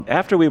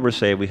After we were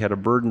saved, we had a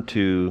burden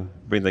to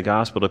bring the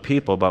gospel to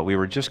people, but we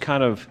were just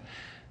kind of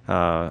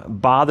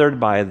bothered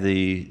by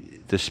the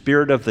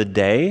spirit of the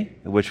day,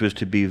 which was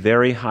to be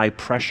very high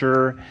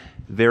pressure,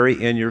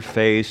 very in your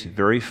face,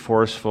 very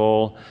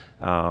forceful,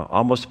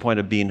 almost to the point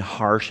of being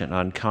harsh and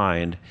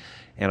unkind.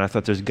 And I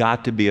thought there's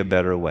got to be a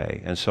better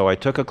way. And so I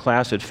took a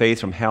class at Faith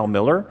from Hal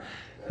Miller,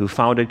 who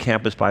founded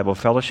Campus Bible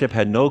Fellowship,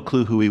 had no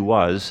clue who he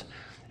was.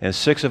 And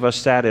 6 of us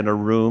sat in a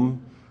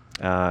room,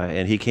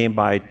 and he came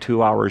by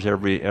 2 hours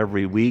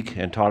every week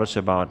and taught us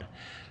about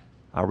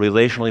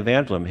relational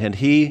evangelism.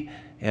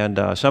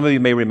 And some of you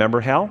may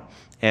remember Hal,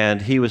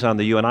 and he was on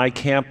the UNI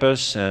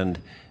campus, and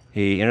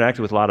he interacted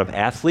with a lot of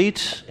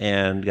athletes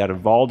and got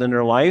involved in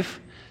their life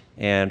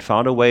and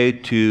found a way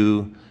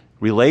to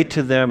relate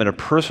to them in a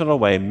personal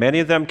way. Many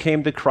of them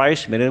came to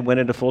Christ, many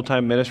went into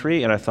full-time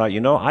ministry, and I thought,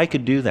 I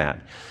could do that.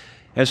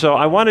 And so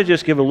I want to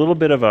just give a little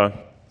bit of a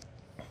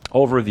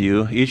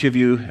overview. Each of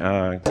you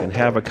can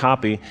have a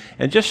copy.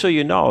 And just so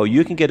you know,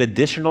 you can get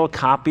additional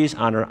copies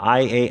on our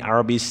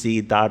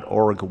iarbc.org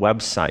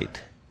website.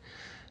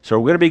 So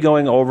we're going to be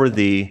going over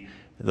the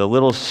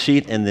little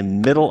sheet in the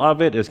middle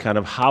of it is kind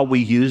of how we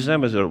use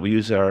them, as we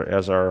use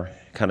as our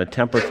kind of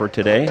template for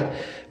today.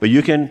 But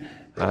you can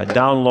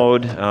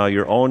download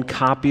your own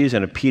copies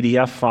in a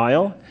PDF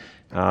file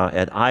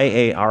at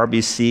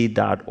iarbc.org.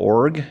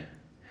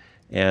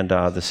 And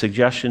the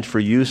suggestions for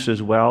use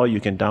as well,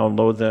 you can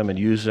download them and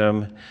use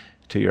them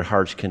to your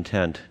heart's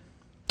content.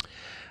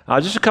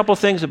 Just a couple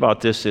things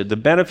about this. The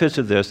benefits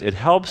of this, it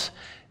helps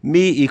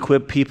me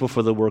equip people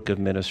for the work of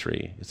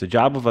ministry. It's the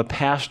job of a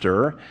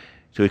pastor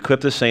to equip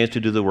the saints to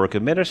do the work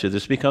of ministry.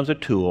 This becomes a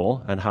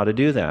tool on how to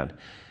do that.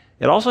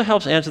 It also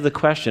helps answer the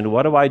question,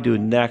 what do I do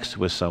next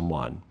with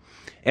someone?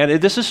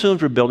 And this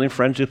assumes we're building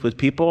friendship with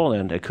people,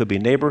 and it could be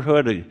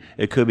neighborhood,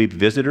 it could be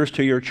visitors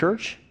to your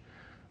church.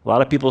 A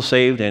lot of people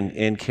saved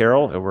in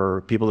Carroll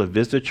were people that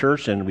visited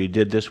church, and we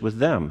did this with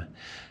them.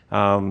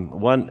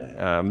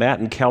 Matt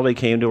and Kelly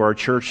came to our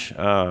church,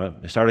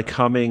 started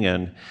coming,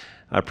 and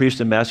I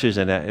preached a message,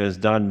 and it was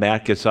done.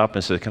 Matt gets up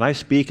and says, "Can I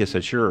speak?" I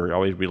said, "Sure."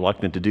 Always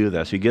reluctant to do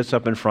this. He gets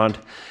up in front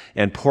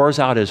and pours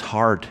out his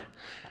heart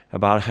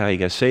about how he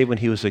got saved when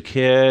he was a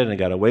kid and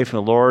got away from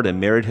the Lord and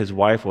married his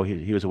wife while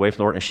he was away from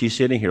the Lord, and she's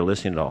sitting here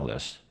listening to all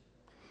this.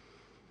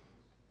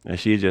 And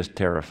she's just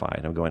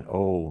terrified. I'm going,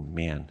 oh,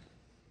 man.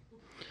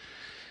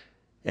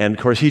 And,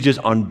 of course, he just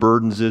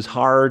unburdens his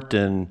heart,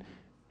 and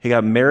he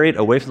got married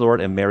away from the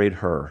Lord and married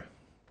her.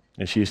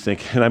 And she's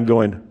thinking, and I'm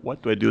going,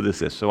 what do I do with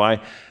this? So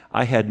I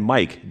had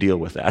Mike deal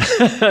with that,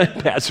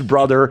 Pat's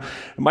brother.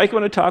 Mike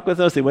wanted to talk with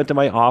us. They went to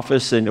my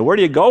office, and where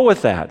do you go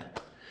with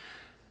that?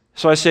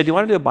 So I said, do you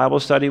want to do a Bible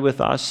study with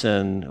us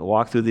and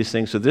walk through these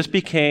things? So this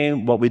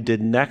became what we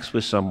did next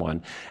with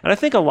someone. And I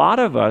think a lot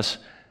of us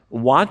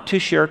want to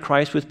share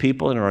Christ with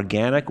people in an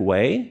organic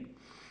way,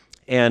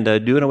 and do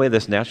it in a way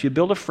that's natural. You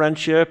build a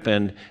friendship,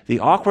 and the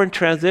awkward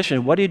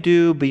transition, what do you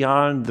do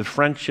beyond the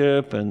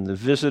friendship and the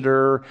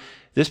visitor?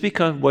 This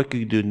becomes what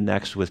you do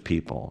next with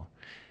people.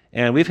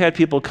 And we've had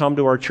people come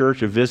to our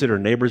church or visit, or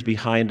neighbors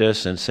behind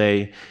us, and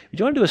say, do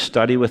you want to do a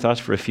study with us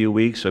for a few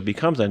weeks? So it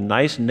becomes a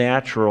nice,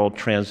 natural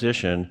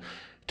transition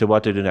to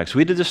what to do next.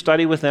 We did the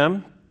study with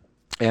them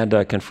and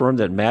confirmed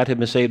that Matt had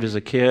been saved as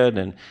a kid,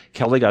 and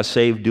Kelly got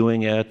saved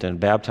doing it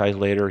and baptized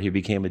later. He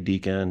became a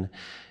deacon.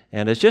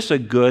 And it's just a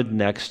good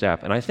next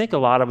step. And I think a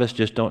lot of us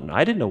just don't,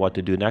 I didn't know what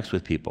to do next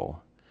with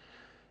people.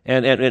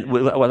 And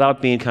without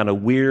being kind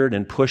of weird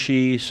and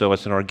pushy, so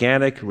it's an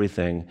organic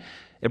thing.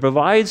 It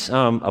provides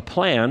a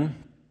plan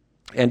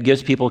and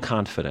gives people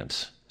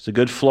confidence. It's a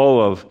good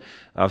flow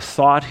of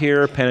thought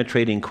here,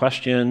 penetrating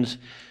questions.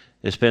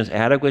 It spends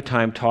adequate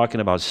time talking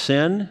about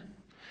sin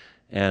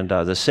and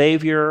the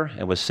Savior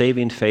and what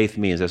saving faith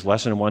means. That's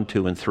lesson 1,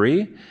 2, and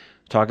 3.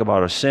 Talk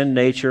about our sin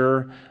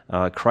nature,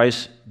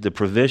 Christ, the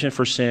provision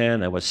for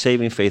sin, and what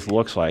saving faith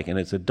looks like. And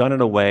it's done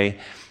in a way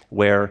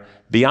where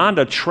beyond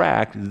a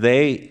tract,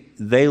 they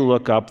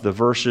look up the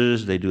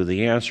verses, they do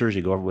the answers,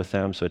 you go over with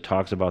them, so it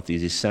talks about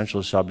these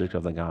essential subjects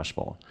of the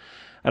gospel.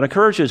 And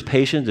encourages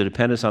patience and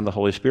dependence on the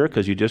Holy Spirit,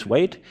 because you just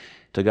wait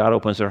till God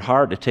opens their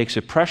heart. It takes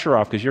the pressure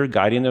off because you're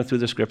guiding them through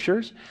the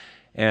scriptures.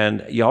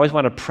 And you always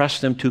want to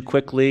press them too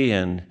quickly,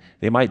 and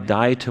they might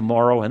die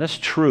tomorrow, and that's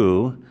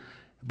true.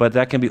 But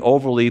that can be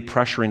overly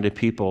pressuring to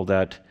people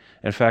that,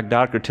 in fact,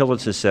 Dr.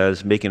 Tillotson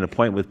says, making an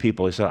appointment with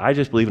people, he said, I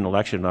just believe in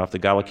election enough that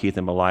God will keep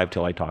them alive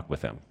till I talk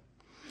with them.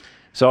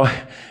 So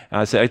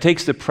it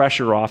takes the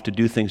pressure off to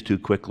do things too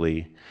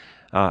quickly.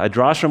 It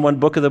draws from one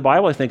book of the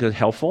Bible I think is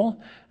helpful,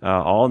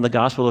 all in the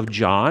Gospel of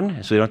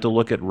John, so you don't have to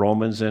look at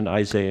Romans and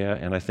Isaiah,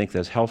 and I think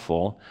that's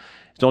helpful.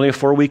 It's only a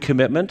 4-week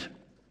commitment.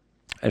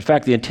 In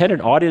fact, the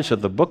intended audience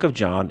of the book of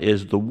John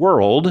is the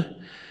world,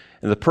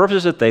 and the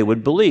purpose that they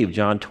would believe.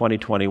 John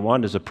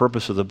 20:21 is the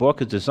purpose of the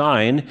book, is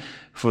designed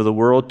for the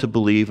world to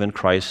believe in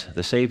Christ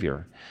the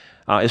Savior.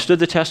 It stood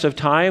the test of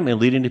time in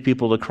leading the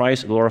people to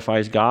Christ,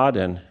 glorifies God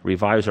and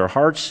revives our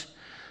hearts,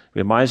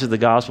 reminds us the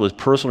gospel is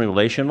personal and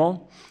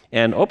relational.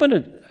 And open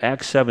to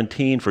Acts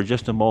 17 for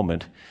just a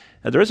moment.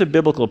 There is a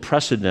biblical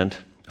precedent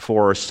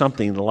for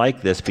something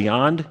like this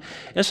beyond.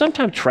 And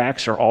sometimes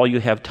tracts are all you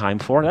have time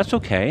for. That's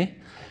okay.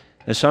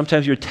 And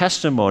sometimes your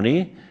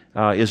testimony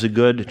is a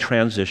good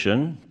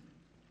transition.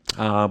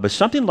 But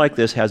something like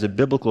this has a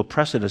biblical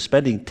precedent of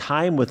spending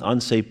time with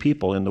unsaved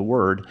people in the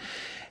Word.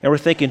 And we're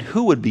thinking,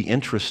 who would be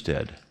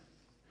interested?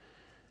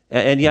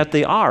 And yet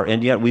they are.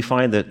 And yet we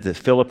find that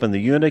Philip and the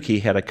eunuch,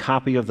 he had a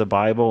copy of the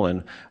Bible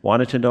and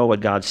wanted to know what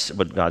God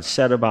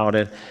said about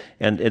it.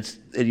 And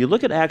you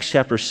look at Acts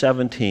chapter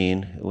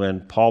 17,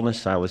 when Paul and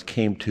Silas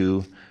came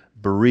to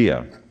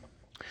Berea.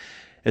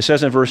 It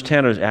says in verse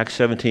 10 of Acts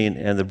 17,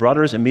 and the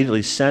brothers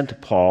immediately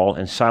sent Paul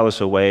and Silas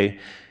away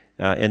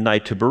in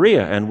night to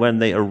Berea. And when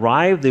they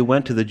arrived, they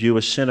went to the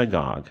Jewish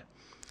synagogue.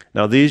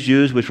 Now these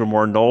Jews, which were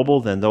more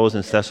noble than those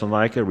in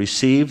Thessalonica,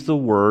 received the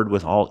word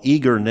with all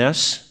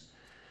eagerness,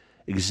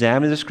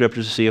 examining the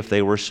scriptures to see if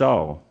they were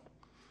so.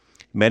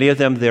 Many of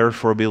them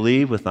therefore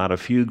believed, with not a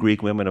few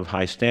Greek women of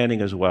high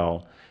standing as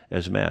well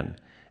as men.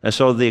 And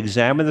so they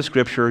examined the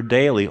scripture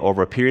daily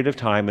over a period of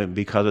time, and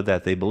because of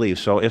that they believe.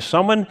 So if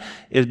someone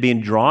is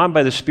being drawn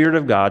by the Spirit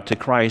of God to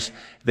Christ,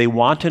 they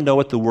want to know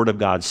what the Word of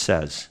God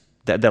says.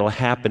 That'll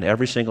happen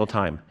every single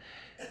time.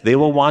 They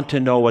will want to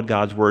know what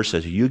God's Word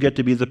says. You get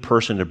to be the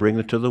person to bring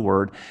them to the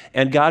Word.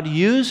 And God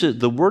uses,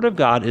 the Word of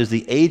God is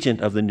the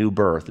agent of the new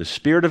birth. The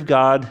Spirit of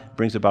God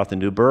brings about the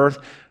new birth.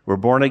 We're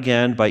born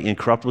again by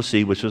incorruptible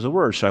seed, which is the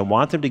Word. So I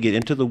want them to get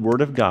into the Word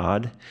of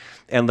God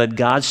and let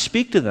God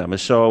speak to them. And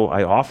so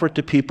I offer it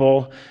to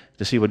people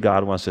to see what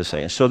God wants to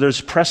say. And so there's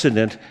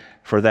precedent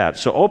for that.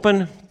 So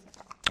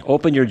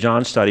open your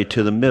John study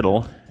to the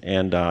middle,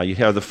 and you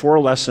have the 4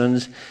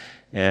 lessons.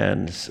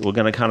 And we're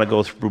going to kind of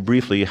go through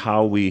briefly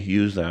how we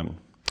use them.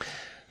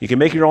 You can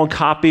make your own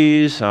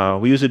copies.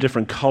 We use a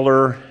different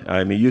color.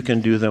 I mean, you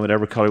can do them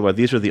whatever color you want.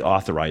 These are the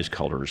authorized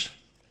colors.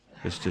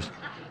 It's just...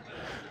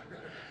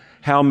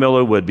 Hal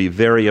Miller would be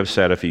very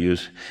upset if you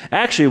use...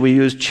 Actually, we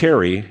use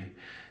cherry,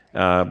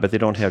 but they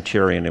don't have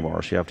cherry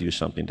anymore, so you have to use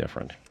something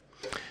different.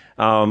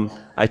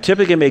 I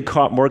typically make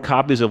more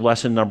copies of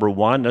lesson number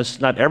 1.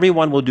 Not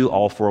everyone will do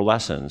all 4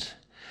 lessons.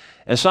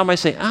 And some might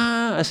say,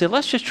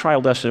 let's just try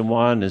lesson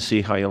 1 and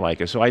see how you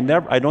like it. So I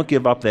don't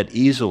give up that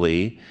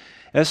easily.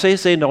 And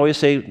say no, you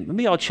say,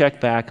 maybe I'll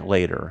check back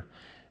later.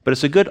 But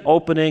it's a good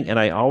opening, and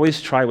I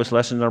always try with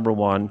lesson number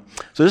 1.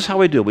 So this is how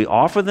we do it. We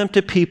offer them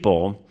to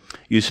people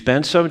you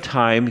spend some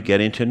time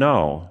getting to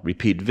know.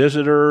 Repeat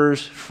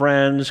visitors,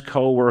 friends,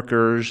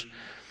 co-workers.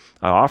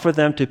 I offer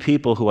them to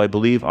people who I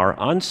believe are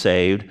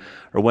unsaved,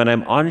 or when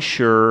I'm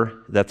unsure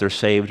that they're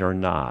saved or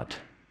not.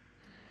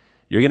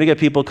 You're going to get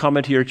people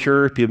coming to your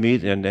church, you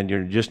meet, and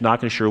you're just not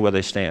going to sure where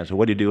they stand. So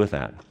what do you do with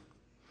that?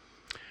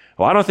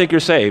 Well, I don't think you're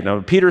saved. Now,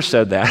 Peter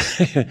said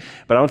that,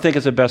 but I don't think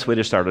it's the best way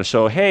to start.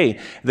 So, hey,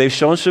 they've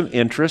shown some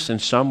interest in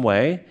some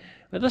way.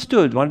 Let's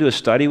do it. Want to do a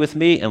study with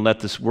me and let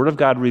this Word of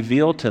God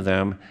reveal to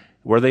them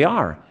where they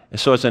are. And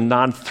so it's a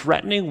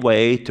non-threatening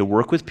way to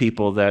work with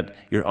people that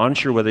you're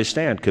unsure where they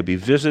stand. Could be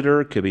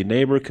visitor, could be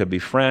neighbor, could be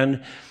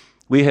friend.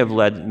 We have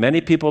led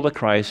many people to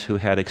Christ who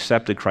had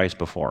accepted Christ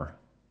before.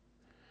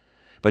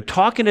 But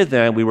talking to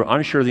them, we were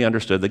unsure they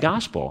understood the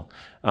gospel.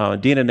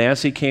 Dean and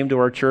Nancy came to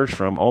our church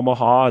from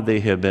Omaha. They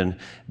had been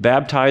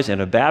baptized in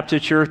a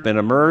Baptist church, been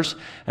immersed.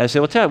 And I said,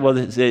 well,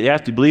 they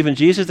have to believe in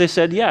Jesus? They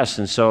said yes,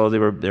 and so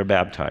they're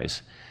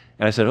baptized.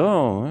 And I said,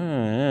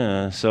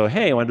 so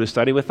hey, want to do a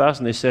study with us?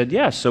 And they said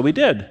yes, so we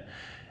did.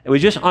 And we were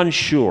just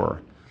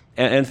unsure.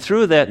 And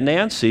through that,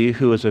 Nancy,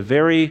 who is a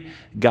very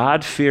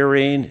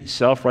God-fearing,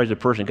 self-righteous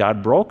person,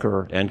 God broke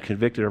her and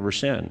convicted of her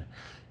sin.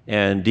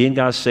 And Dean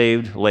got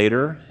saved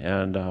later,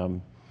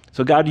 and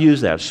so God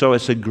used that. So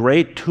it's a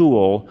great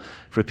tool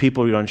for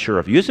people you're unsure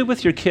of. Use it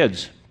with your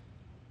kids.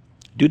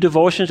 Do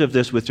devotions of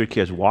this with your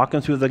kids. Walk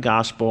them through the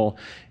gospel,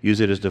 use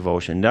it as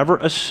devotion. Never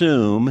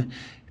assume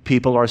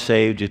people are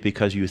saved just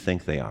because you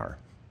think they are.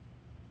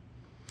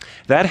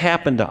 That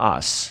happened to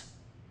us.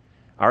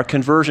 Our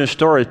conversion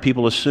story,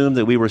 people assumed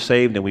that we were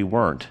saved and we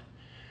weren't.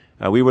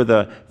 We were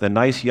the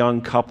nice young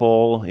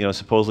couple,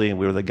 supposedly, and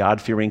we were the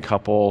God-fearing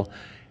couple.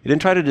 We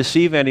didn't try to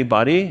deceive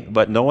anybody,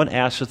 but no one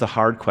asked us the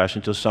hard question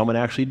until someone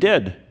actually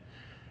did.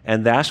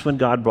 And that's when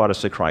God brought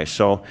us to Christ.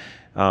 So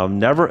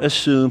never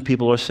assume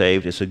people are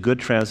saved. It's a good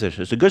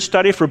transition. It's a good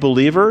study for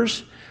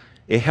believers.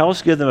 It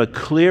helps give them a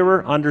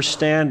clearer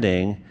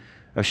understanding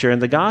of sharing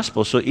the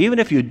gospel. So even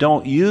if you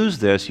don't use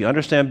this, you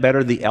understand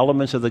better the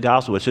elements of the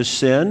gospel, which is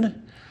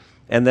sin,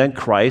 and then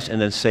Christ, and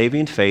then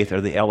saving faith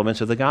are the elements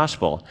of the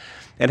gospel.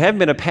 And having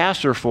been a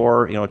pastor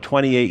for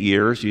 28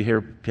 years, you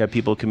have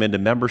people come into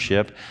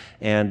membership,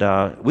 and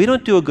we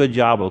don't do a good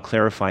job of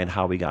clarifying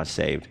how we got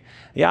saved.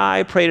 Yeah,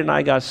 I prayed and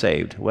I got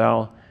saved.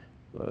 Well,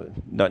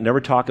 never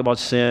talk about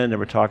sin,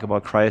 never talk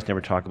about Christ,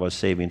 never talk about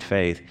saving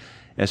faith.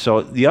 And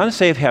so the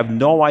unsaved have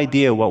no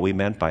idea what we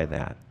meant by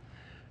that.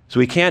 So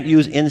we can't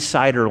use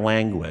insider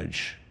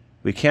language.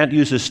 We can't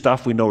use the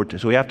stuff we know.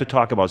 So we have to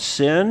talk about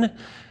sin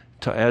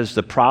as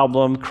the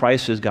problem,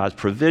 Christ is God's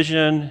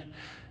provision,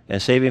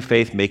 and saving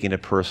faith, making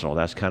it personal.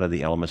 That's kind of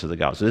the elements of the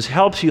gospel. This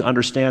helps you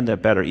understand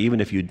that better, even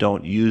if you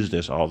don't use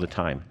this all the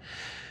time.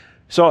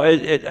 So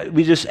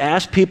we just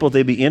ask people if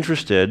they'd be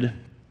interested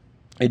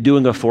in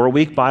doing a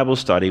 4-week Bible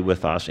study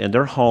with us in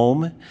their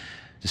home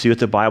to see what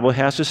the Bible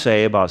has to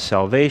say about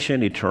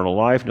salvation, eternal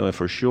life, knowing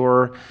for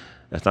sure.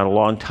 That's not a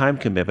long time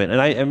commitment. And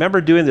I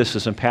remember doing this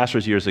to some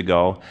pastors years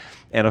ago,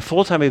 and a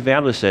full-time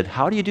evangelist said,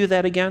 "How do you do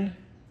that again?"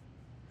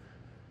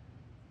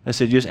 I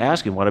said, "Just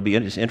ask him, want to be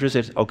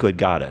interested?" "Oh, good,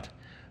 got it."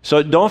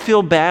 So don't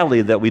feel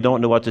badly that we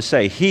don't know what to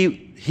say.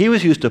 He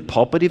was used to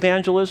pulpit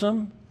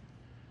evangelism,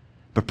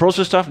 but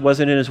personal stuff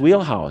wasn't in his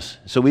wheelhouse.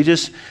 So we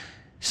just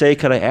say,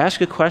 "Could I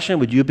ask a question?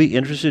 Would you be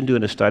interested in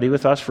doing a study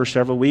with us for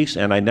several weeks?"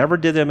 And I never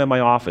did them in my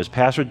office.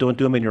 Pastor, don't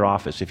do them in your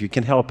office if you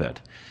can help it.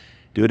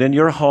 Do it in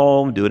your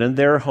home, do it in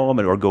their home,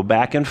 or go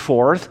back and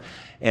forth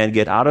and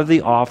get out of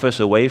the office,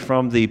 away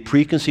from the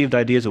preconceived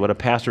ideas of what a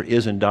pastor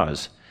is and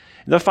does.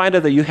 And they'll find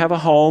out that you have a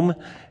home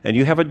and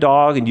you have a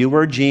dog and you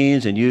wear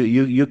jeans and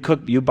you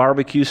cook, you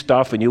barbecue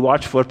stuff and you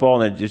watch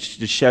football, and it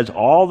just sheds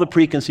all the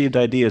preconceived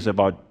ideas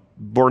about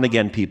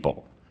born-again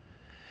people.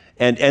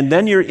 And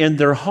then you're in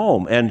their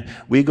home, and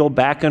we go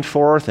back and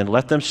forth and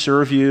let them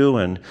serve you,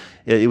 and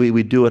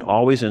we do it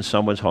always in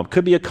someone's home.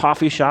 Could be a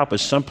coffee shop, but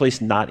someplace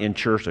not in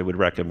church I would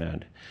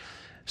recommend.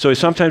 So we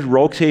sometimes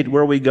rotate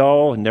where we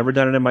go, and never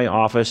done it in my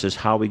office, is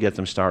how we get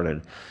them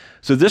started.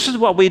 So this is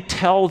what we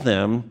tell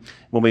them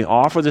when we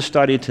offer the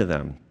study to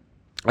them.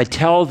 I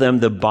tell them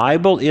the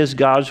Bible is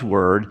God's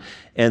Word,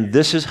 and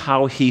this is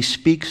how He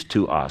speaks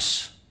to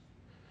us.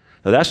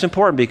 Now that's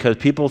important because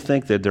people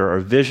think that there are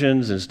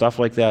visions and stuff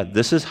like that.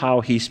 This is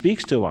how He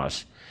speaks to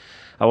us.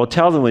 I will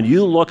tell them when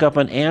you look up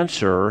an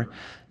answer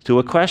to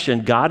a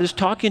question, God is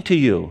talking to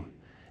you.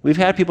 We've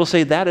had people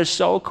say, "That is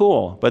so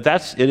cool," but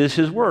it is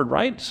His Word,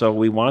 right? So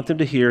we want them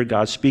to hear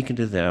God speaking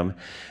to them.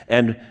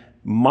 And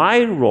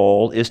my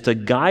role is to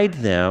guide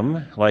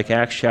them, like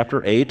Acts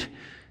chapter 8,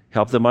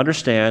 help them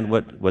understand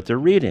what they're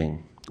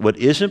reading. What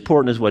is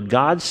important is what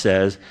God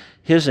says,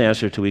 His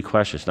answer to each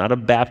question. It's not a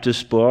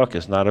Baptist book.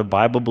 It's not a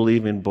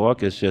Bible-believing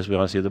book. It's just we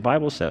want to see what the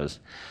Bible says.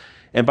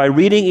 And by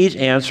reading each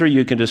answer,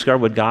 you can discover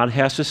what God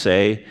has to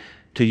say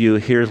to you.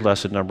 Here's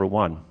lesson number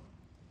 1.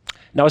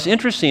 Now, it's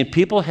interesting.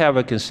 People have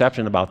a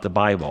conception about the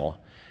Bible.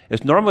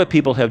 It's normally what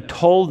people have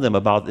told them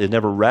about. They've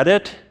never read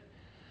it,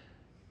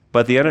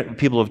 but the other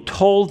people have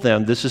told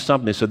them this is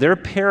something. So they're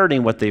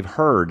parroting what they've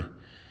heard.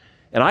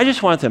 And I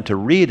just want them to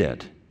read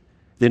it.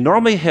 They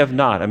normally have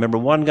not. I remember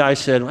one guy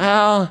said,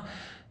 "Well,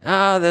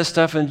 that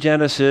stuff in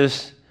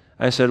Genesis."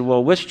 I said,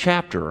 "Well, which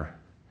chapter?"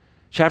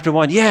 "Chapter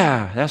 1,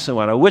 yeah, that's the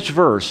one." "Which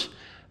verse?"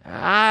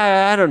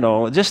 I don't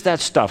know, just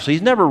that stuff. So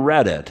he's never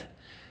read it.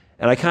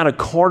 And I kind of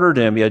cornered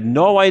him. He had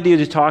no idea what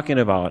he's talking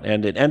about.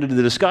 And it ended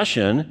the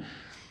discussion.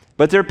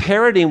 But they're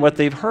parroting what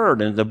they've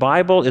heard. And the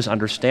Bible is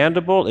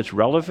understandable, it's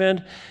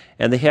relevant,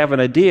 and they have an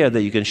idea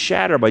that you can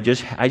shatter by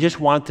I just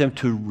want them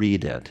to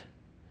read it.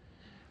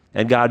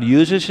 And God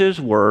uses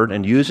His Word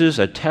and uses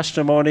a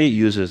testimony,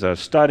 uses a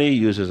study,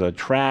 uses a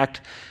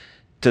tract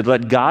to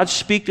let God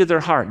speak to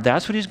their heart.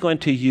 That's what He's going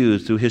to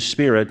use through His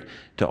Spirit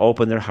to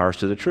open their hearts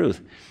to the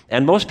truth.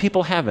 And most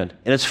people haven't.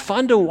 And it's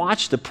fun to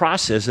watch the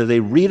process as they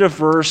read a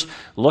verse.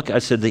 Look, I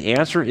said the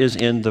answer is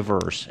in the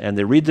verse. And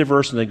they read the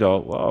verse and they go,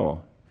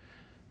 "Whoa,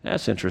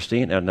 that's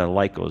interesting." And the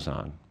light goes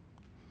on.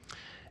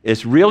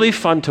 It's really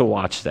fun to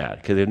watch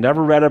that because they've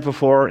never read it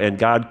before, and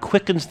God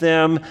quickens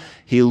them.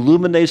 He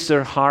illuminates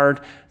their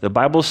heart. The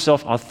Bible's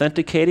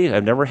self-authenticating.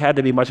 I've never had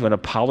to be much of an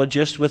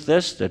apologist with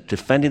this,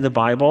 defending the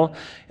Bible.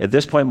 At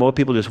this point, most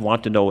people just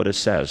want to know what it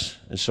says.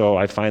 And so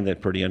I find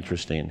that pretty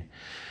interesting.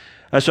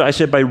 And so I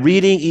said, by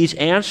reading each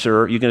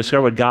answer, you can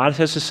discover what God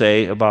has to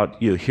say about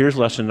you. Here's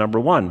lesson number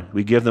 1.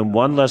 We give them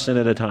one lesson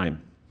at a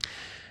time.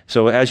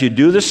 So as you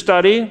do the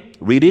study,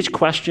 read each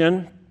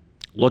question,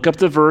 look up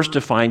the verse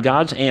to find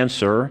God's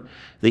answer.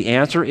 The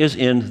answer is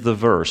in the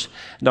verse.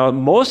 Now,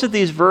 most of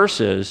these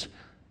verses,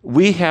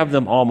 we have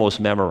them almost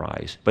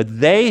memorized,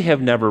 but they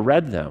have never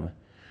read them.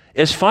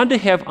 It's fun to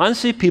have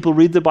unsaved people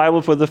read the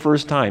Bible for the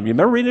first time. You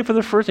remember reading it for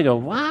the first time? You go,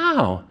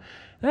 "Wow,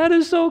 that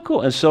is so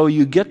cool." And so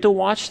you get to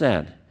watch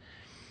that.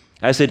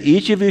 I said,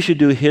 each of you should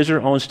do his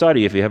or her own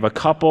study. If you have a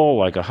couple,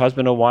 like a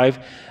husband and wife,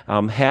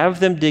 have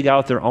them dig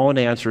out their own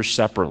answers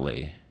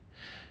separately.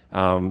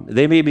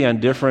 They may be on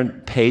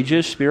different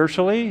pages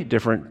spiritually,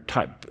 different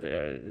type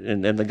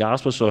in the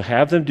gospel, so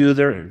have them do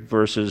their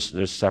verses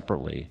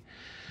separately.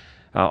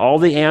 All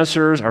the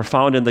answers are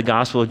found in the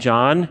Gospel of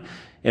John.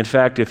 In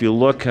fact, if you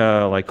look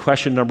like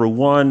question number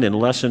 1 in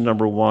lesson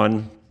number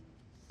 1,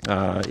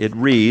 it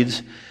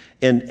reads,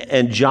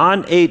 in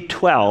John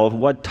 8:12,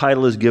 what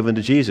title is given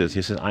to Jesus?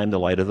 He says, "I am the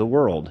light of the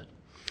world."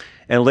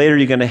 And later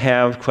you're going to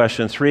have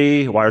question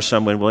 3, why are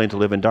some willing to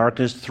live in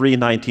darkness?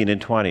 3:19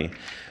 and 20.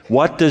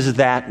 What does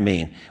that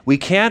mean? We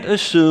can't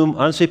assume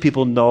unsaved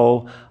people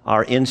know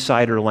our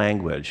insider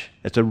language.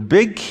 It's a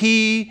big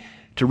key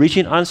to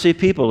reaching unsaved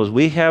people is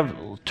we have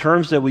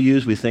terms that we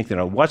use. We think,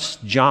 what's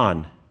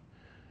John?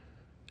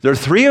 There are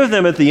 3 of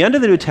them at the end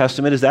of the New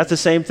Testament. Is that the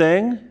same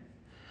thing?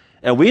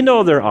 And we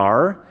know there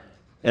are.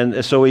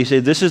 And so we say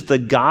this is the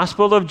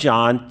Gospel of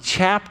John,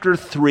 chapter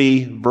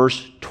 3,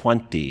 verse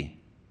 20.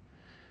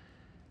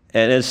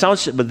 And it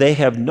sounds, but they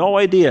have no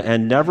idea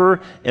and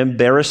never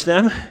embarrass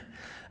them.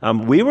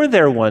 We were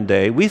there one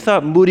day. We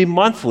thought Moody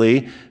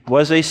Monthly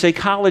was a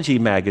psychology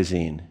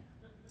magazine.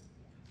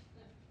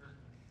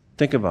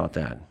 Think about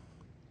that.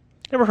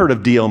 Never heard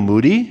of D.L.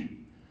 Moody?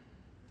 Isn't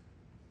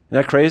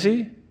that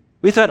crazy?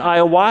 We thought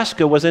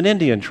ayahuasca was an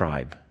Indian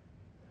tribe,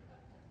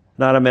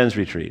 not a men's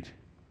retreat.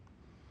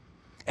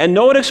 And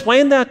no one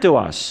explained that to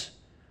us.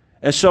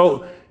 And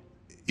so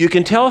you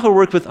can tell who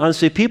worked with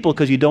unsaved people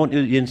because you don't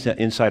use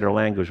insider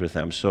language with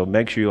them. So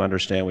make sure you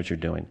understand what you're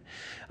doing.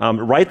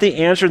 Write the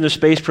answer in the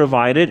space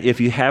provided. If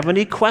you have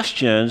any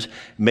questions,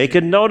 make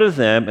a note of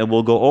them, and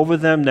we'll go over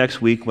them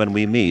next week when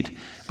we meet.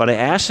 But I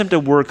asked them to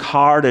work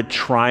hard at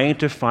trying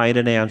to find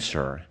an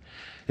answer.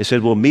 They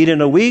said, we'll meet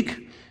in a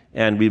week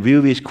and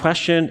review each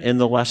question in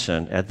the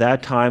lesson. At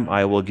that time,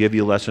 I will give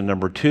you lesson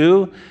number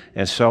 2,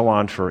 and so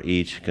on for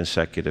each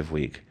consecutive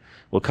week.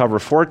 We'll cover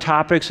 4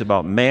 topics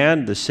about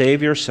man, the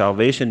Savior,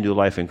 salvation, new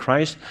life in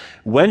Christ.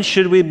 When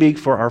should we meet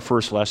for our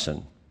first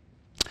lesson?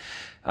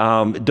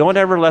 Don't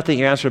ever let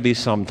the answer be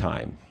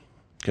sometime,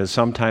 because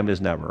sometime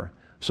is never.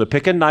 So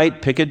pick a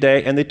night, pick a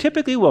day, and they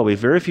typically will. We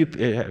very few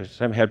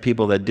I've had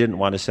people that didn't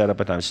want to set up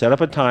a time. Set up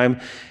a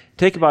time.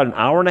 Take about an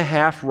hour and a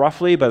half,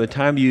 roughly. By the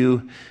time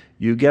you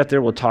get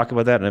there, we'll talk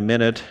about that in a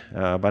minute.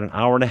 About an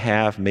hour and a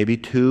half, maybe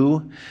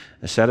 2.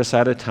 Set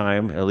aside a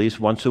time, at least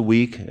once a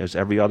week. As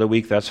every other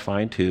week, that's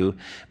fine too.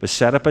 But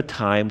set up a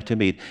time to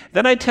meet.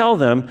 Then I tell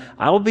them,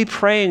 I will be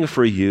praying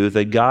for you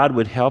that God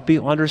would help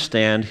you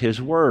understand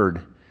His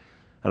Word.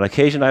 On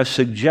occasion, I've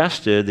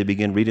suggested they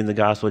begin reading the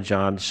Gospel of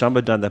John. Some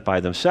have done that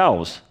by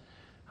themselves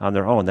on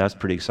their own. That's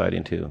pretty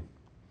exciting too.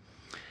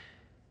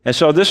 And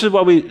so this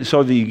is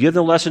so you give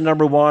them lesson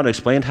number 1,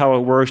 explain how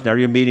it works. Now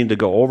you're meeting to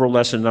go over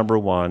lesson number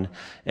 1,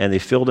 and they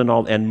filled in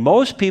all, and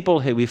most people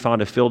we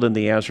found have filled in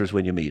the answers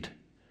when you meet.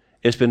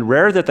 It's been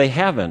rare that they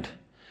haven't.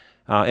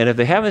 And if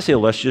they haven't, say,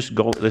 let's just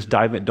go, let's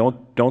dive in.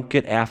 Don't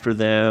get after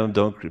them.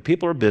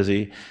 People are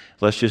busy.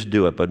 Let's just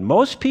do it. But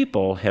most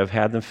people have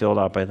had them filled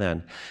out by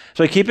then.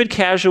 So keep it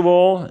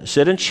casual.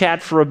 Sit and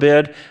chat for a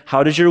bit.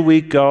 How does your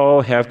week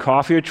go? Have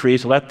coffee or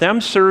treats. Let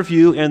them serve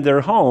you in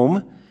their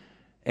home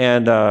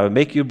and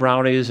make you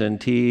brownies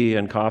and tea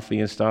and coffee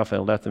and stuff,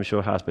 and let them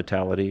show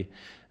hospitality.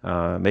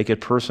 Make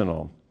it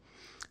personal.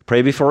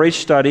 Pray before each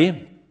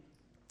study.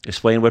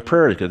 Explain what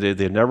prayer is, because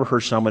they've never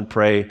heard someone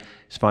pray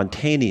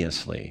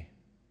spontaneously.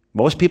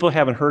 Most people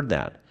haven't heard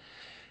that.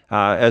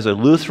 As a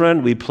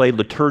Lutheran, we pray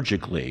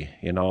liturgically,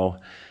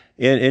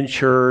 in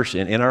church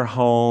and in our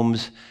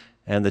homes.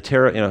 And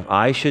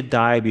I should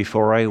die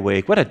before I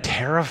wake. What a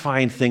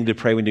terrifying thing to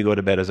pray when you go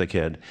to bed as a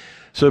kid.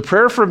 So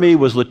prayer for me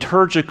was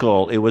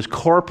liturgical. It was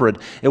corporate.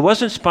 It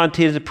wasn't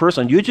spontaneous and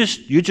personal. You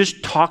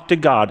just talk to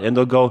God, and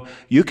they'll go,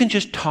 you can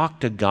just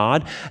talk to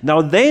God.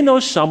 Now they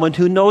know someone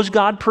who knows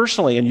God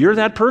personally, and you're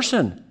that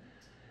person.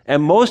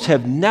 And most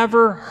have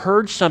never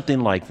heard something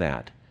like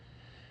that.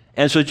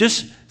 And so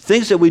just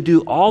things that we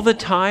do all the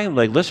time,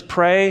 like let's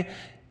pray,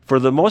 for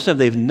the most of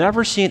them, they've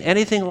never seen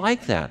anything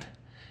like that.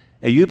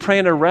 And you pray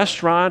in a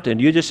restaurant and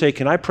you just say,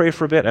 can I pray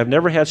for a bit? I've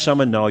never had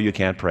someone, no, you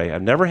can't pray.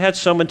 I've never had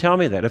someone tell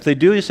me that. If they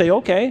do, you say,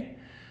 okay.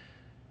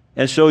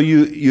 And so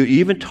you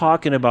even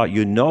talking about,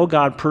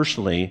 God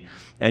personally,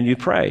 and you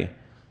pray.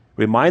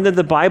 Remind them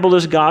the Bible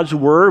is God's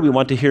Word. We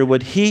want to hear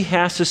what He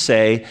has to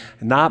say,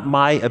 not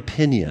my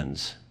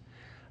opinions.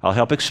 I'll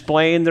help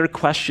explain their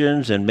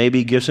questions and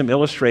maybe give some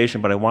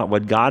illustration, but I want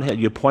what God had.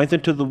 You point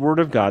them to the Word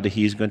of God that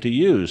He's going to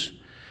use.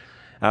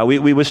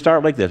 We would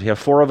start like this. We have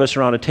 4 of us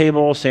around a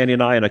table, Sandy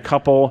and I and a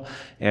couple,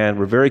 and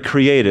we're very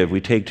creative. We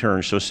take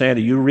turns. So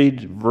Sandy, you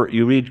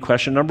read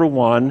question number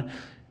 1,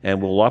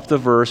 and we'll up the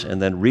verse,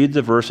 and then read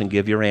the verse and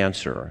give your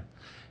answer.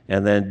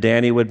 And then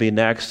Danny would be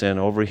next, and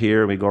over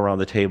here we go around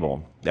the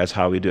table. That's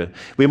how we do it.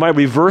 We might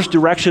reverse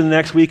direction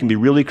next week and be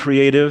really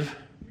creative.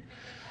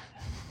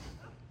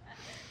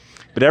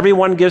 But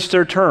everyone gets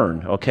their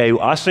turn, okay?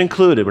 Us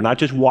included. We're not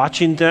just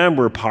watching them,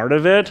 we're part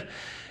of it.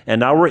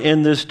 And now we're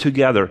in this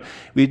together.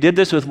 We did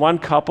this with one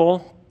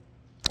couple,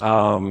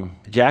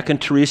 Jack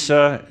and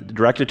Teresa,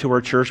 directed to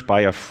our church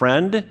by a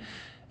friend.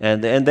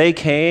 And they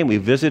came, we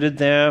visited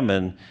them,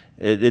 and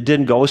it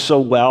didn't go so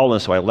well,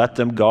 and so I let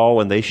them go.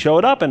 And they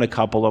showed up in a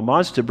couple of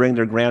months to bring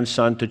their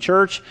grandson to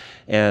church.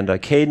 And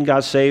Caden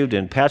got saved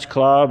in Patch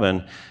Club.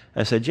 And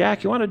I said,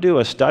 Jack, you want to do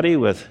a study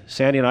with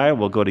Sandy and I?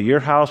 We'll go to your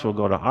house, we'll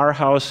go to our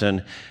house.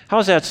 And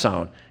how's that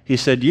sound? He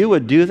said, you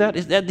would do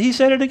that? He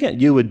said it again.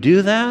 You would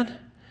do that?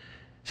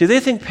 See,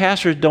 they think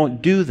pastors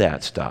don't do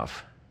that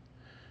stuff.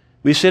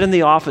 We sit in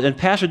the office, and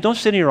pastors, don't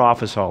sit in your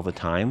office all the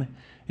time.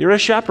 You're a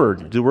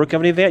shepherd, do work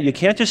of an evangelist. You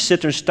can't just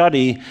sit there and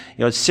study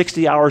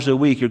 60 hours a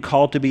week. You're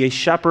called to be a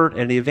shepherd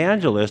and an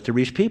evangelist to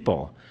reach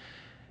people.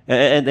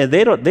 And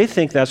they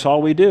think that's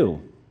all we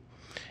do.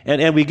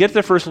 And we get to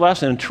the first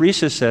lesson, and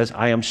Teresa says,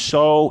 I am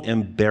so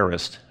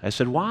embarrassed. I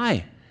said,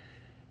 why?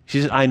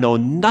 She said, I know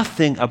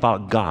nothing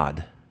about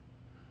God.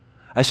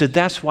 I said,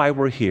 that's why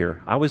we're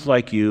here. I was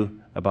like you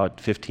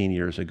about 15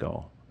 years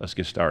ago. Let's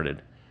get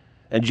started.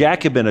 And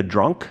Jack had been a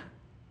drunk,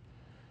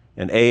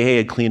 and AA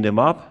had cleaned him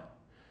up.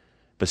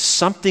 But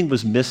something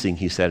was missing,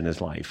 he said, in his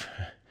life.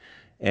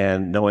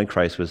 And knowing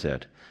Christ was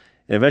it.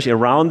 And eventually,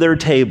 around their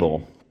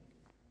table,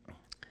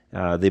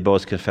 they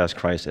both confessed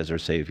Christ as their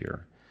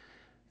Savior.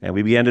 And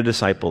we began to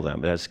disciple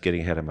them. That's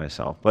getting ahead of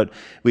myself. But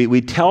we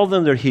tell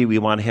them that we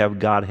want to have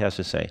God has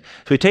to say.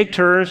 So we take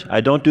turns. I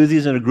don't do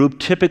these in a group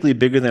typically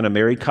bigger than a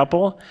married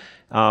couple.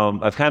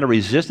 I've kind of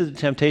resisted the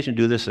temptation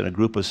to do this in a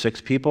group of 6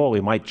 people.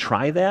 We might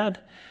try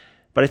that.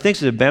 But I think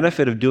there's a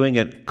benefit of doing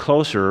it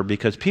closer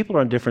because people are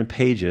on different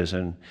pages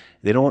and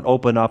they don't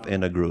open up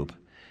in a group.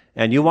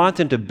 And you want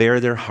them to bear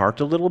their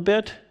heart a little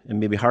bit, and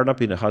maybe hard up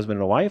being a husband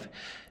and a wife.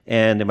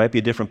 And it might be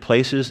different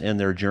places in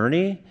their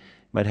journey.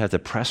 Might have to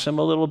press them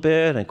a little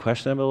bit and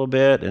question them a little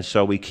bit. And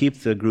so we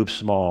keep the group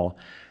small.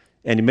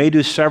 And you may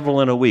do several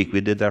in a week.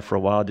 We did that for a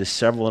while, just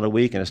several in a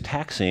week, and it's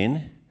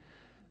taxing.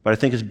 But I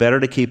think it's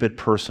better to keep it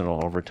personal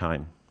over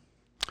time.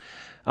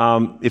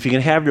 If you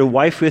can have your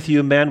wife with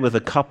you, men, with a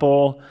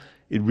couple,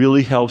 it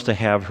really helps to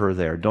have her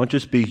there. Don't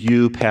just be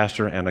you,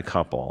 pastor, and a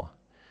couple.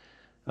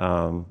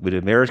 We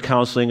did marriage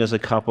counseling as a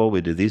couple. We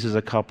did these as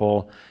a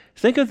couple.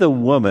 Think of the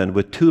woman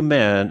with 2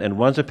 men, and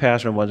one's a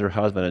pastor and one's her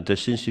husband, and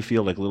doesn't she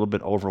feel like a little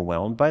bit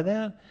overwhelmed by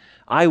that?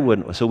 I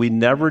wouldn't. So we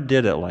never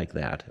did it like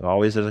that.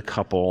 Always as a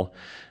couple,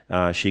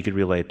 she could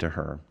relate to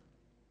her.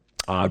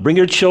 Bring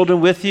your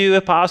children with you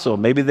if possible.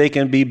 Maybe they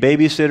can be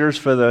babysitters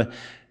for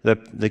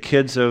the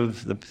kids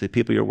of the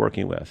people you're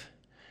working with.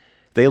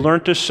 They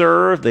learn to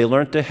serve. They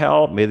learn to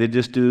help. Maybe they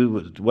just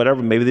do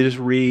whatever. Maybe they just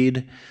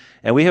read.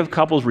 And we have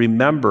couples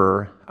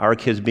remember our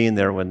kids being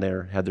there when they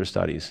had their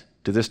studies.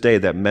 To this day,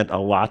 that meant a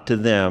lot to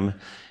them,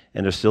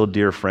 and they're still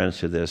dear friends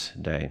to this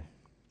day.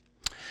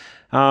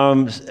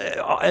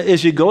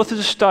 As you go through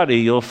the study,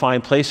 you'll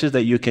find places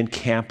that you can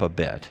camp a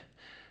bit.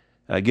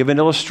 Give an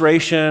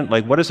illustration,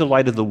 like what does the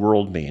light of the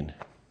world mean?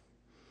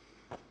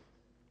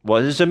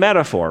 Well, it's a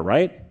metaphor,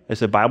 right? As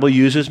the Bible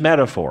uses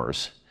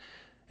metaphors.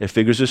 It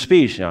figures of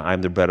speech. You know,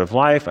 I'm the bread of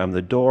life, I'm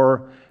the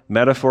door.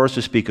 Metaphors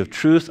to speak of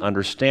truth,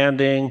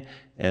 understanding,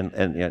 and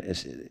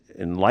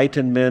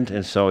enlightenment,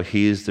 and so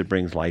he's that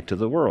brings light to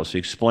the world. So you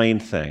explain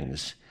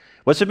things.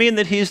 What's it mean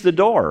that he's the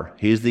door?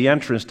 He's the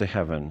entrance to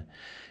heaven.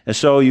 And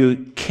so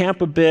you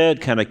camp a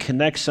bit, kind of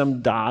connect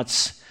some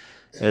dots.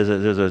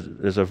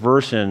 There's a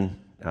verse in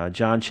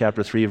John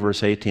chapter 3,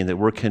 verse 18, that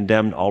we're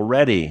condemned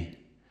already.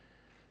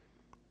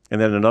 And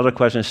then another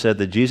question said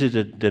that Jesus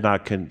did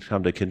not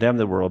come to condemn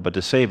the world, but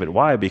to save it.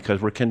 Why? Because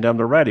we're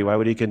condemned already. Why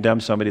would he condemn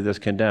somebody that's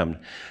condemned?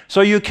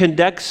 So you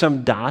connect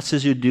some dots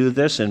as you do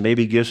this and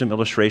maybe give some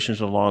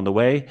illustrations along the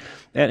way,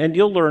 and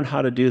you'll learn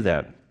how to do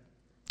that.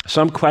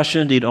 Some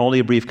questions need only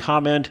a brief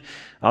comment.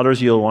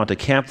 Others you'll want to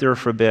camp there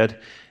for a bit.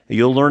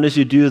 You'll learn as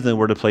you do then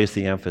where to place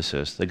the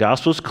emphasis. The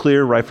gospel's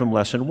clear right from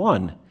lesson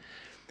 1,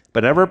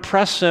 but never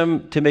press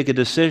them to make a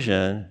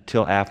decision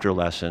till after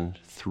lesson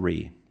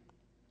 3.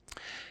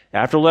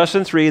 After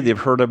lesson 3, they've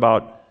heard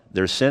about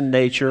their sin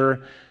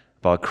nature,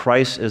 about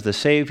Christ as the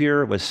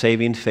Savior, what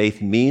saving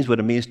faith means, what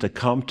it means to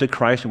come to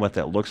Christ and what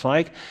that looks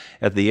like.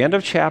 At the end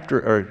of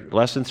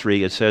lesson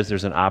 3, it says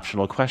there's an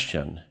optional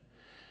question.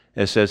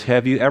 It says,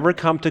 have you ever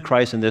come to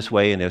Christ in this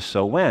way, and if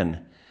so,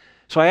 when?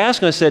 So I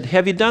asked them, I said,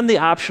 have you done the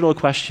optional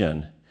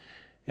question?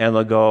 And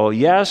they'll go,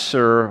 yes,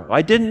 or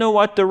I didn't know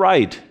what to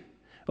write.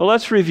 Well,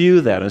 let's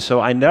review that. And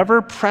so I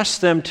never press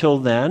them till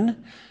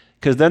then,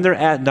 because then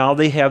now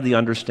they have the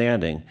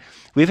understanding.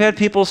 We've had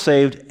people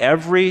saved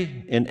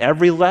in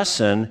every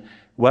lesson,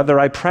 whether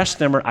I press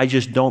them or I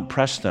just don't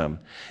press them.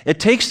 It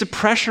takes the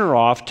pressure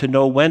off to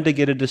know when to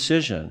get a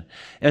decision.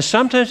 And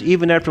sometimes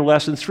even after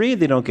lesson 3,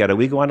 they don't get it.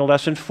 We go on to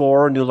lesson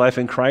 4, New Life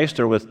in Christ,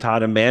 or with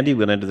Todd and Mandy, we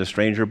went into the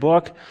Stranger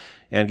book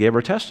and gave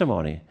our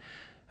testimony.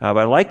 But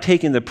I like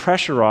taking the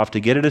pressure off to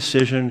get a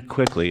decision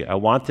quickly. I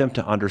want them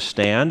to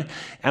understand.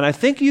 And I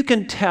think you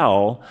can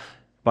tell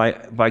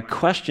by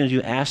questions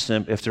you ask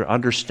them if they're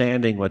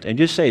understanding and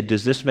just say,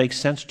 does this make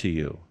sense to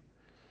you?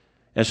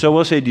 And so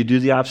we'll say, do you do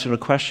the optional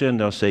question?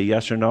 They'll say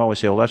yes or no. We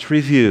say, well, let's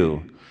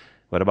review.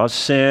 What about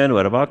sin?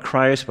 What about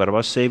Christ? What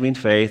about saving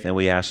faith? And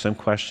we ask them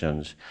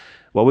questions.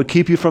 What would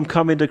keep you from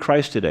coming to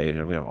Christ today?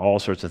 We have all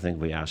sorts of things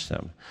we ask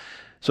them.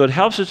 So it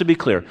helps us to be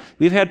clear.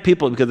 We've had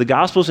people, because the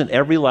gospel's in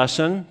every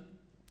lesson,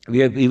 we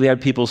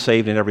had people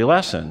saved in every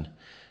lesson.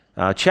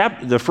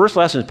 The first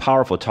lesson is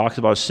powerful. It talks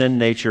about sin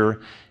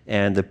nature,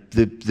 and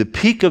the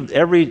peak of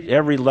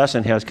every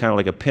lesson has kind of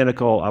like a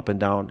pinnacle up and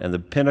down, and the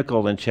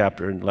pinnacle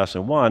in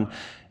lesson 1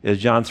 is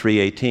John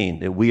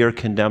 3:18, that we are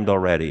condemned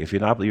already. If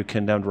you're not, you're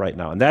condemned right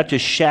now. And that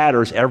just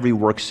shatters every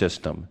work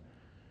system.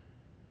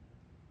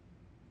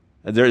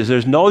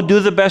 There's no do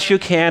the best you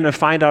can and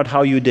find out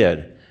how you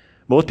did.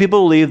 Most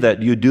people believe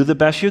that you do the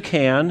best you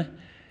can,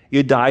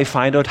 you die,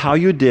 find out how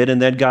you did,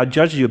 and then God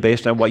judges you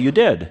based on what you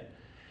did.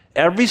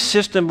 Every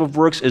system of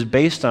works is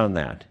based on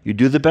that. You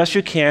do the best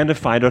you can to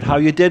find out how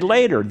you did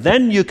later.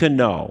 Then you can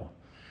know.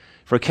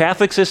 For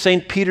Catholics, it's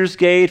St. Peter's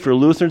Gate. For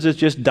Lutherans, it's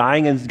just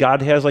dying, and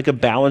God has like a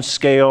balance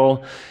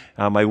scale.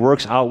 My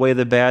works outweigh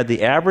the bad.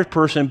 The average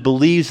person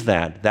believes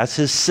that. That's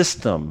his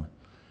system.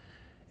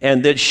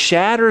 And that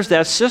shatters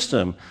that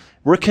system.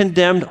 We're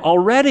condemned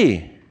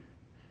already.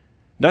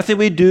 Nothing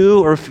we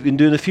do or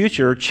do in the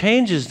future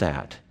changes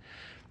that.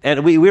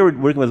 And we were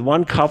working with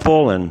one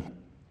couple, and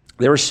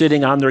they were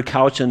sitting on their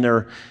couch in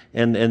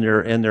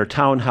their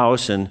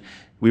townhouse, and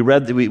we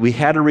had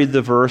to read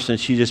the verse, and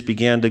she just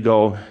began to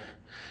go,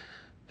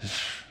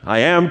 I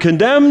am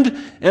condemned,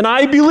 and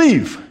I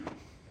believe.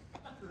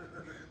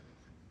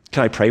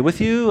 Can I pray with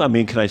you? I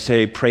mean, can I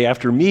say, pray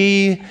after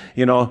me?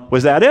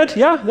 Was that it?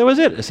 Yeah, that was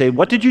it. I say,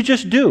 what did you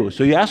just do?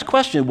 So you ask a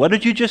question, what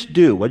did you just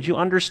do? What did you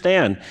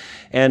understand?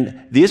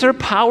 And these are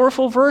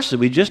powerful verses.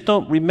 We just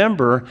don't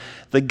remember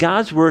that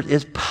God's word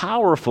is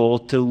powerful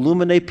to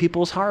illuminate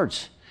people's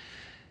hearts.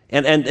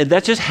 And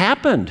that just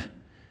happened.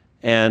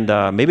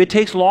 And maybe it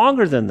takes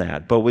longer than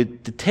that, but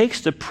it takes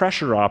the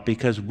pressure off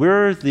because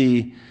we're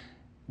the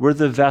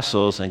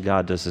vessels and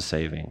God does the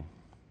saving.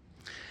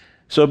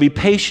 So be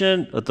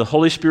patient, let the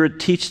Holy Spirit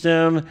teach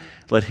them,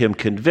 let Him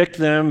convict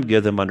them,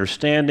 give them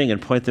understanding, and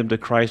point them to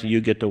Christ, and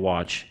you get to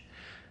watch.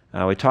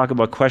 We talk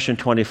about question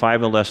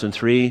 25 in lesson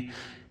 3.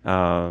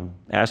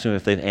 Ask them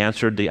if they've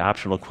answered the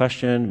optional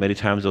question. Many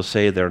times they'll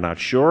say they're not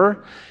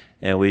sure,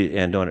 and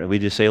we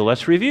just say,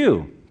 let's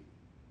review.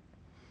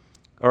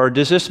 Or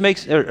does this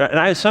make, and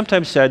I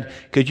sometimes said,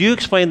 could you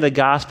explain the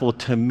gospel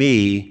to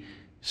me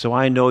so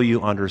I know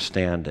you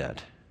understand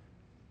it?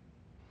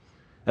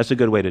 That's a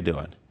good way to do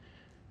it.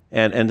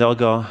 And they'll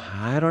go,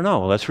 I don't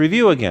know, let's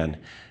review again.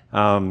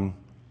 And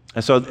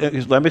so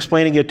them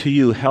explaining it to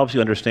you helps you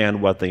understand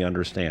what they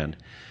understand.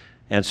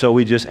 And so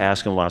we just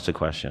ask them lots of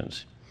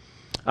questions.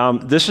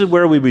 This is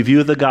where we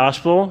review the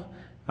gospel.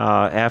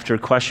 After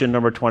question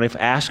number 20,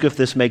 ask if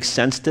this makes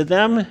sense to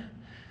them.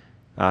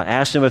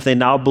 Ask them if they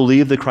now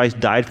believe that Christ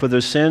died for their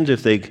sins,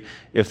 if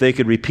they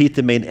could repeat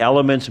the main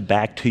elements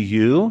back to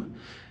you.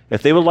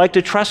 If they would like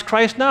to trust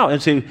Christ now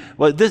and say,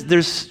 well,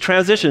 there's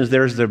transitions.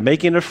 They're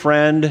making a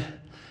friend,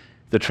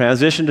 the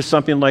transition to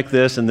something like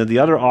this, and then the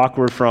other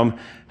awkward from,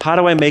 how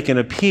do I make an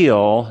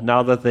appeal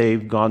now that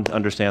they've gone to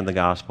understand the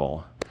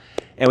gospel?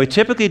 And we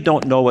typically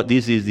don't know what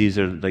these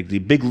are, like the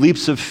big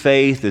leaps of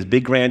faith, this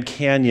big Grand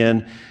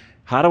Canyon.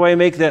 How do I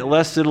make that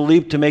less little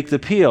leap to make the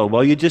appeal?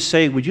 Well, you just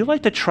say, would you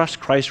like to trust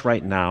Christ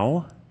right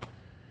now?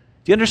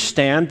 Do you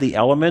understand the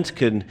elements?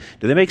 Do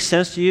they make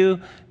sense to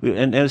you?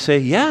 And say,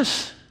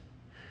 yes.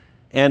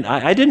 And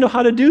I didn't know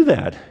how to do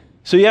that.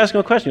 So you ask them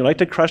a question, would you like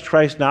to trust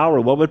Christ now,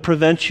 or what would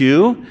prevent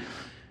you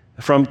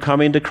from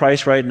coming to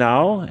Christ right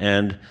now,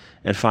 and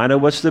find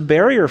out what's the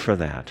barrier for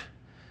that.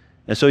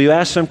 And so you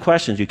ask some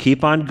questions. You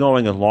keep on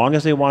going. As long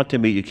as they want to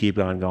meet, you keep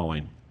on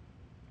going.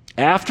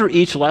 After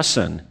each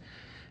lesson,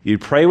 you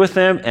pray with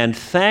them and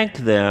thank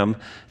them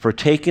for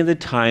taking the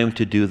time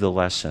to do the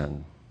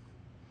lesson.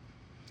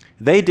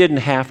 They didn't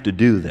have to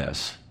do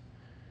this.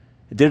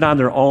 They did it on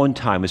their own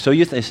time. And so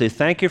they say,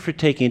 thank you for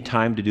taking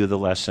time to do the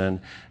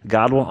lesson.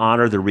 God will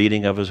honor the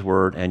reading of His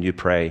Word, and you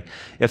pray.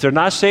 If they're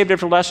not saved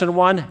after lesson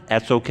 1,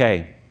 that's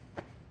okay.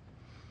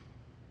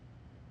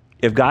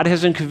 If God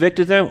hasn't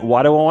convicted them,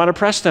 why do I want to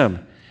press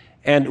them?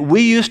 And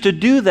we used to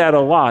do that a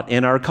lot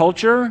in our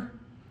culture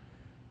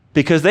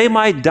because they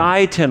might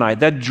die tonight.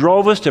 That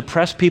drove us to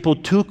press people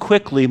too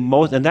quickly,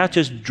 and that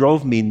just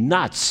drove me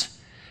nuts.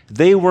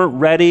 They weren't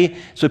ready,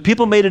 so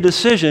people made a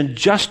decision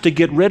just to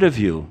get rid of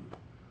you,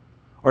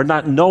 or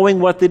not knowing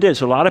what they did.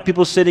 So a lot of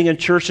people sitting in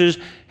churches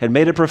had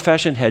made a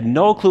profession, had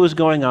no clue what was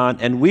going on,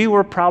 and we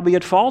were probably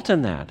at fault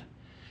in that.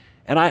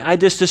 And I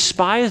just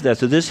despise that.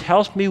 So this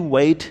helps me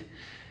wait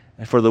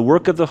for the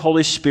work of the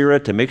Holy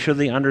Spirit to make sure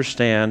they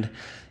understand.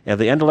 At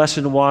the end of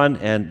lesson 1,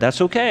 and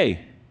that's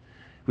okay.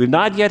 We've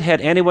not yet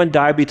had anyone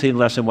die between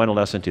lesson 1 and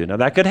lesson 2. Now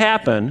that could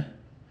happen,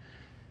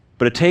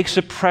 but it takes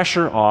the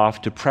pressure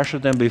off to pressure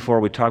them before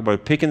we talk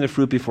about picking the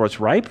fruit before it's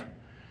ripe.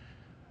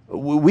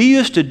 We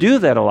used to do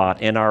that a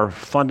lot in our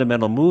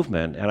fundamental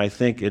movement, and I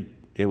think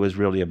it was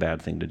really a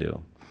bad thing to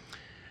do.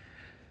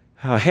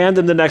 Hand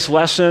them the next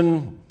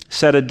lesson,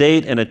 set a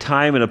date and a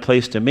time and a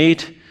place to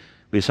meet.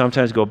 We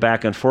sometimes go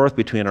back and forth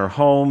between our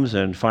homes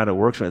and find out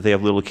works. If they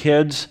have little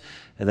kids,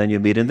 and then you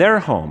meet in their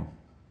home.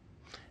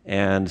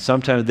 And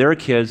sometimes their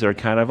kids are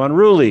kind of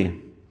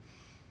unruly,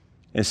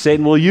 and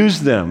Satan will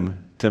use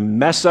them to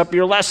mess up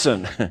your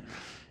lesson.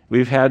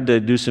 We've had to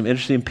do some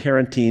interesting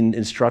parenting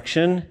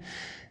instruction,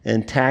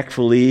 and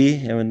tactfully,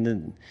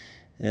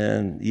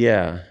 and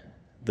yeah,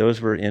 those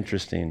were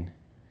interesting.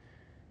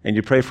 And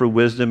you pray for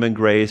wisdom and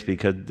grace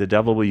because the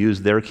devil will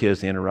use their kids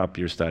to interrupt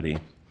your study.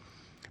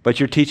 But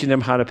you're teaching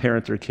them how to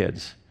parent their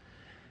kids.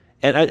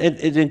 And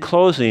in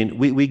closing,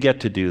 we get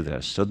to do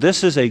this. So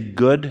this is a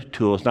good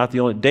tool. It's not the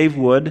only. Dave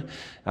Wood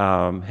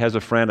has a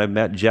friend I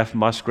met, Jeff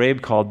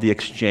Musgrave, called The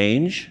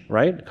Exchange,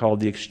 right? Called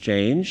The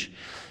Exchange.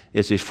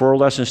 It's a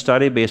 4-lesson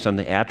study based on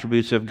the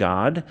attributes of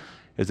God.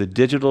 There's a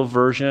digital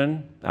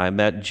version. I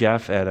met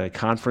Jeff at a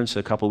conference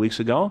a couple weeks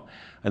ago.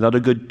 Another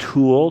good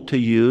tool to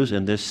use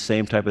in this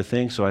same type of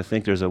thing. So I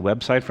think there's a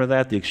website for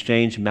that. The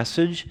Exchange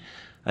Message,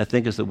 I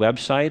think, is the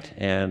website.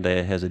 And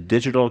it has a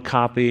digital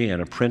copy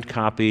and a print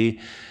copy.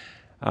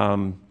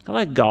 I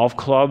like golf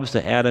clubs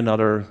to add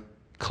another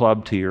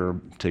club to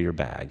your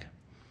bag.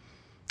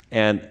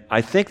 And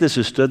I think this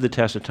has stood the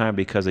test of time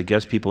because it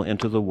gets people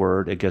into the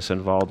Word, it gets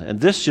involved. And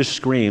this just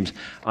screams,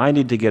 I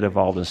need to get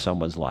involved in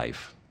someone's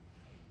life.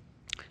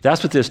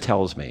 That's what this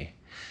tells me.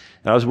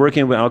 And I was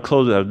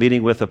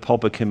meeting with a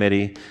pulpit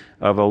committee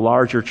of a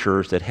larger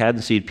church that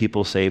hadn't seen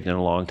people saved in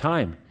a long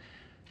time.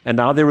 And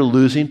now they were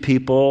losing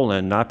people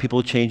and not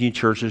people changing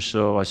churches.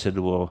 So I said,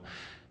 well,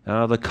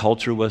 the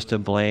culture was to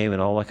blame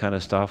and all that kind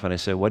of stuff. And I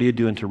said, what are you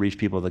doing to reach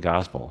people with the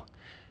gospel?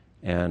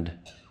 And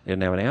they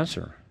didn't have an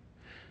answer.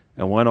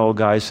 And one old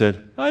guy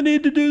said, I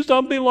need to do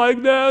something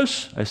like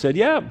this. I said,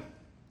 yeah.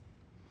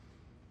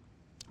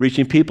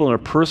 Reaching people in a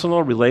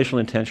personal, relational,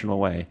 intentional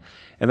way.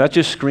 And that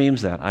just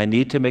screams that. I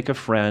need to make a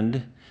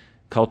friend,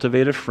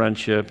 cultivate a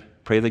friendship,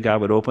 pray that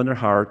God would open their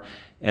heart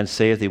and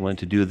say if they want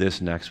to do this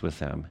next with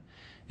them.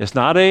 It's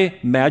not a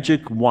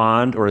magic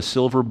wand or a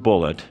silver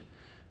bullet,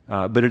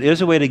 but it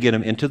is a way to get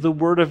them into the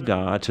Word of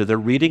God so they're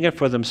reading it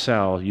for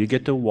themselves. You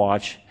get to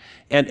watch.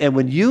 And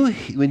when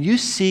you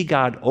see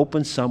God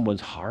open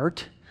someone's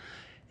heart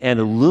and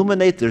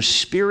illuminate their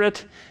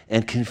spirit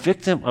and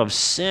convict them of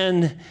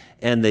sin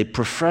and they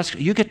profess,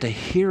 you get to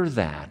hear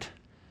that.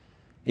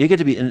 You get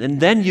to be, and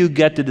then you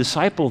get to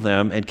disciple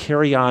them and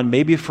carry on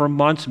maybe for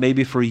months,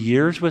 maybe for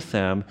years with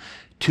them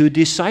to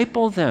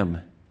disciple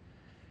them.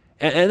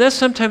 And that's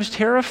sometimes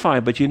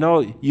terrifying, but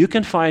you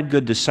can find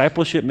good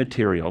discipleship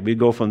material. We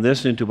go from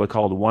this into what's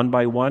called 1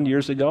 by 1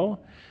 years ago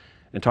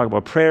and talk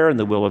about prayer and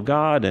the will of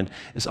God. And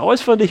it's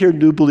always fun to hear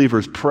new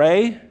believers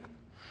pray,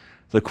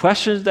 the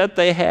questions that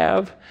they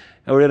have.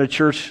 And we're at a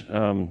church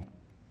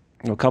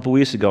a couple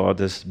weeks ago,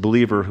 this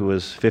believer who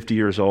was 50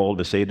 years old,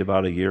 was saved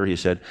about a year, he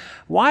said,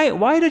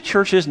 why do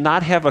churches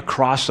not have a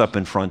cross up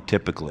in front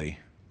typically?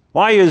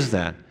 Why is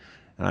that?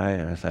 And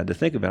I had to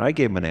think about it. I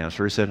gave him an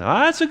answer. He said,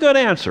 that's a good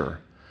answer.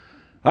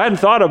 I hadn't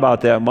thought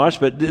about that much,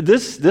 but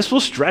this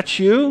will stretch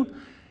you.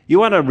 You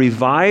want to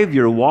revive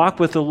your walk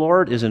with the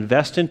Lord is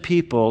invest in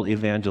people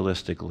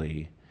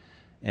evangelistically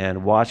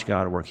and watch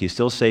God work. He's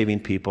still saving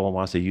people and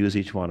wants to use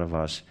each one of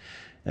us.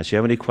 And if you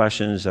have any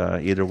questions,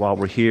 either while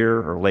we're here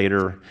or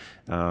later,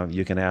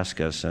 you can ask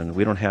us. And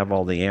we don't have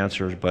all the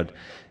answers, but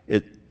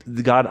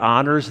God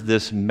honors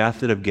this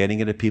method of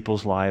getting into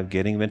people's lives,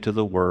 getting them into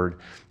the Word,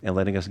 and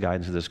letting us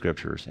guide into the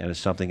Scriptures. And it's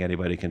something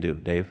anybody can do.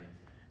 Dave?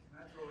 Can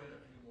I throw in a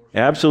few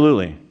more?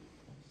 Absolutely.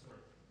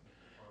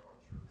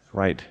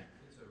 Right.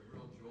 It's a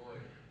real joy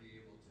to be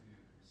able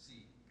to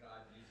see God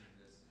using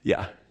this.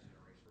 Yeah.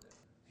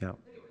 Yeah.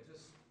 Anyway,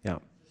 Yeah.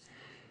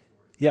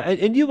 Yeah,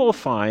 and you will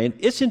find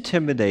it's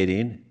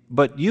intimidating,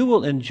 but you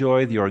will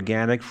enjoy the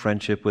organic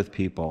friendship with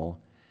people.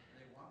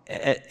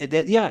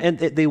 And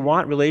they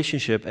want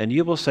relationship, and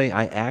you will say,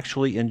 I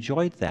actually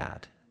enjoyed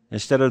that.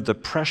 Instead of the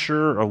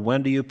pressure of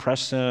when do you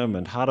press them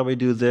and how do I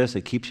do this,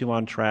 it keeps you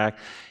on track.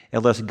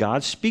 And lets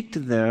God speak to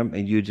them,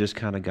 and you just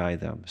kind of guide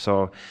them.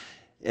 So,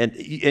 and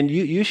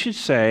you should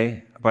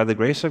say, by the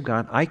grace of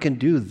God, I can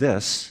do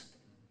this.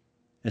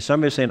 And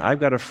somebody's saying,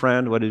 I've got a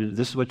friend,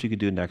 this is what you could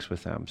do next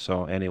with them.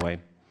 So anyway.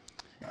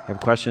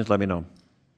 Have questions, let me know.